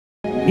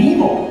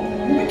Nemo?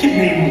 We can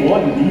name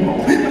one Nemo,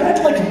 but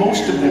I'd like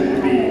most of them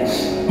to be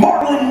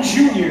Marlin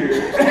Jr.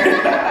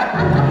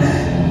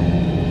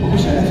 What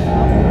was that?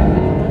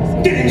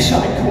 Get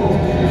inside, Coral.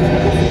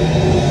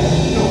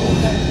 No,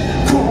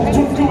 Coral,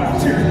 don't go out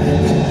there.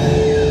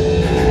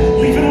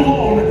 Leave it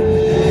alone.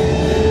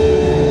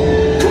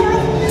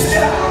 Coral,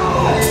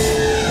 stop!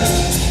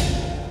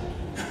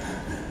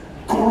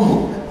 Coral.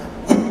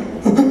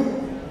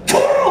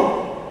 Coral!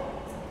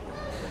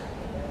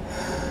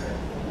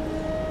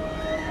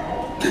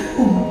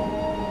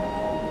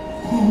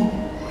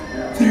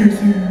 There.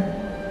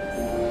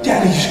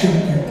 Daddy's got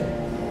you.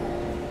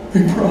 I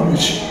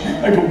promise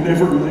I will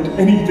never let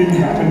anything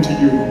happen to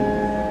you.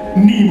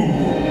 Nemo.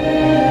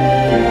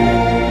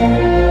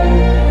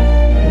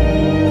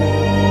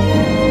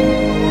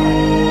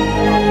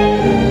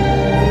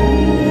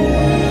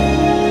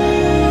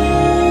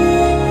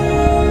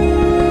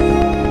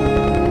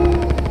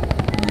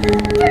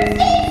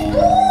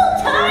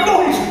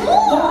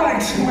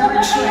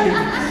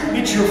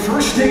 It's your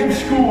first day of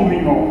school,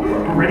 Nemo.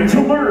 We're ready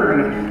to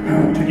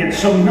learn, to get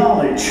some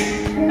knowledge.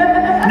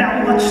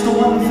 Now, what's the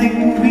one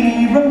thing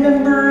we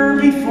remember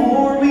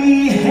before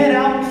we head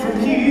out from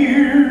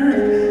here?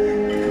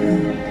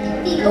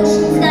 The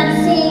ocean's not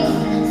safe,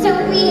 so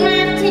we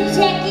have to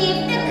check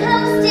if the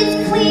coast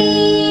is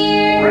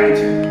clear. Right.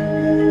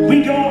 We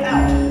go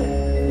out,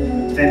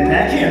 then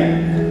back in,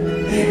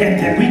 and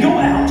then we go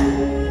out,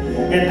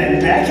 and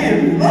then back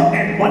in,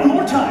 and one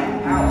more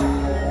time, out,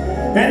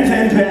 and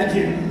then back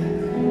in.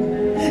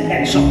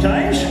 And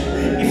sometimes,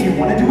 if you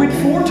want to do it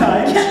 4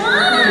 times... Come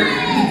on!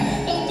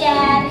 Hey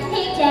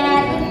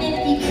Dad, wouldn't it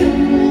be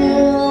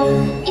cool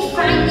if I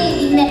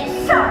maybe met a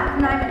shark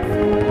in my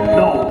school?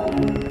 No.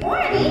 Or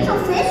an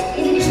angelfish?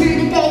 Is it true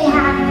that they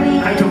have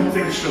wings? I don't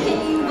think so. Can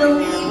you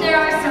believe there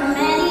are so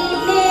many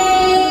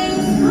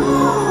things?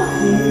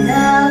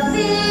 The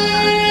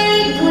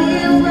big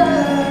blue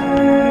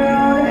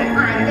world.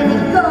 I'm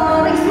gonna go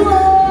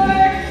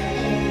explore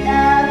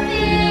the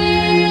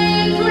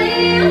big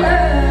blue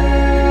world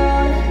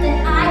that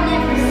I've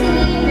never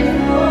seen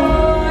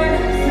before.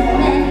 So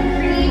many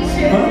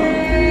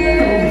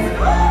creatures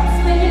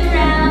swimming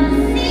around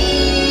the sea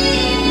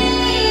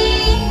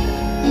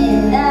in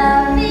the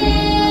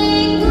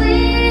big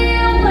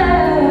blue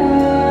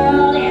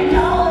world, and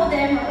all of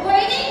them are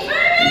waiting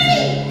for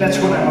me. That's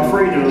what I'm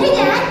afraid of. Hey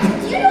Dad,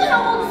 do you know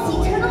how old sea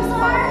turtles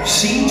are?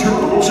 Sea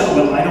turtles? Oh,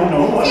 well, I don't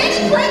know.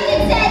 Danny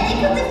Plankton said they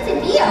could live to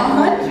be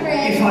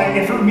 100. If I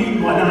ever meet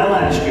one, I'll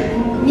ask you.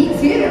 Me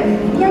too.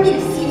 You meet a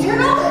sea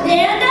turtle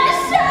and a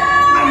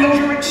shark. I know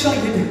you're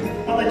excited,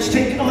 but let's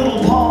take a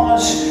little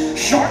pause.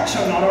 Sharks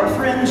are not our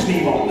friends,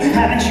 Nemo.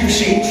 Haven't you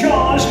seen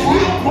Jaws? You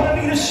don't want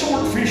to meet a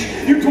swordfish.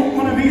 You don't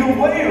want to meet a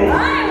whale.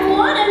 I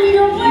want to meet a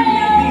You need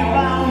me whale.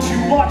 around to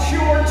watch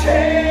your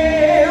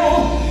tail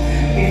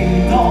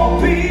in the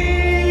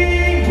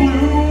big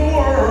blue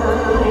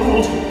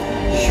world.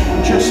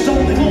 You're just a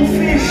little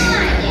fish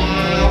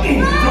in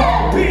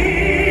the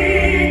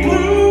big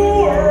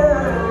blue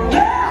world.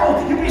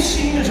 Now you'll be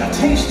seen as a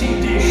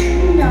tasty dish.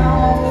 No.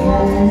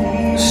 You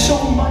mean so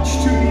much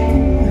to me.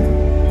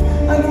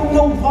 I don't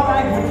know what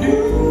I would do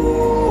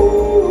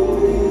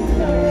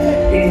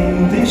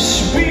in this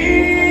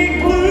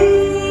big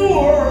blue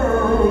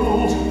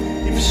world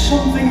if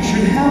something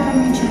should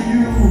happen to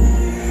you.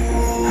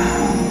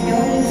 No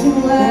need to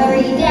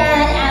worry,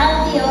 Dad.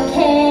 I'll be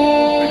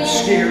okay. I'm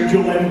scared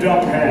you'll end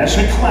up as a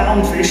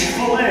clownfish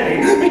fillet.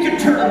 We could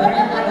turn you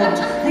around.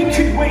 We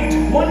could wait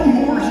 1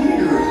 more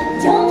year.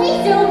 Don't be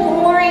so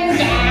boring,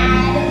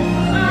 Dad.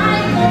 I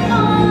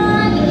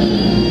belong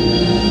here.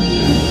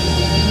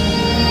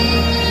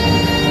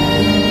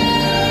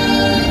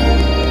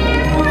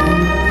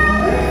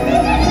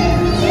 Isn't it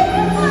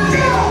beautiful?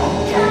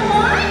 Come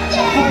on,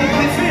 Dad. Hold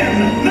my fin!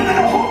 No,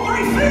 hold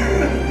my fin!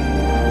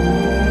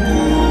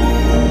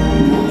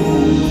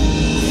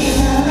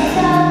 Look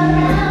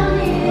around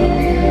you.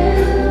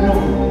 No.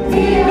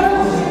 The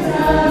ocean's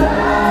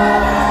alive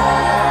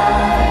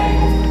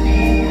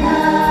in the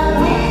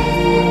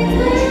big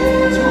blue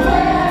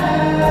world.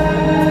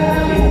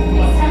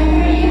 It's time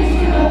for you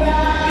to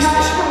arrive. Is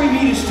this where we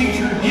meet his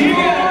teacher?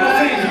 Yeah,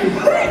 thank you.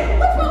 Hey,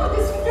 what's wrong with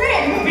this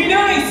fin? Be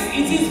nice!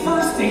 It's his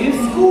first day of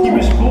school. He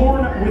was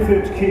born with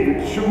it,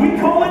 kid. Should we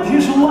call it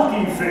his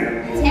lucky fin?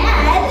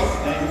 Dad?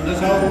 The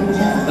zones,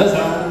 the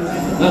zones,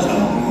 the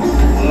zones.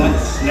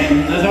 Let's name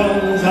the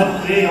zones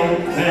of the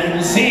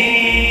open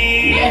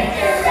sea.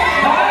 Mr.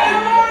 Red!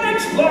 Come on,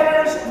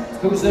 explorers!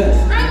 Who's this?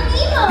 I'm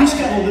Nemo. He's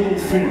got a little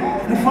fin.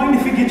 I find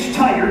if he gets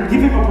tired,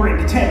 give him a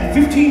break. 10,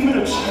 15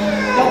 minutes.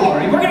 Don't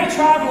worry, we're gonna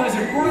travel as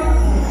a group.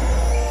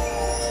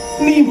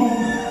 Nemo,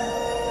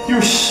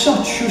 you're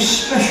such a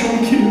special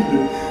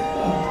kid.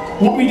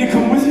 Want me to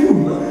come with you?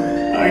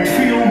 I'd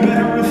feel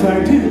better if I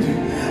did.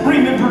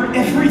 Remember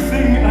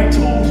everything I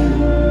told you.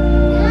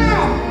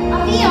 Dad,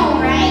 I'll be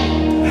alright.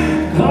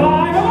 Come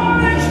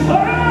on,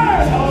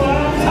 explorers! Hold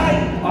on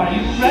tight. Are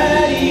you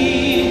ready?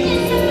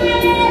 Yes, I'm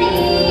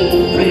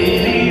ready.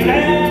 Really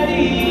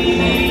ready?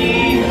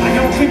 I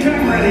don't think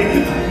I'm ready.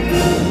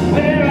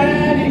 We're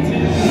ready to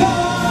go.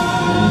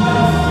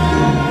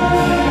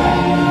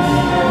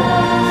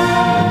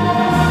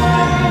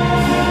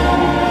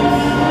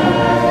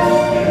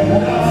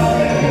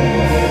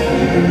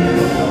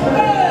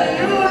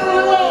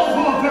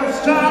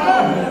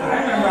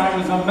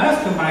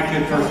 left him back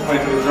in first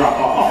place to the drop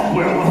off. Oh,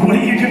 well, what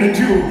are you gonna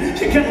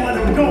do? You gotta let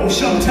him go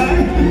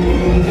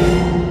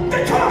sometime.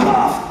 The drop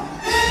off!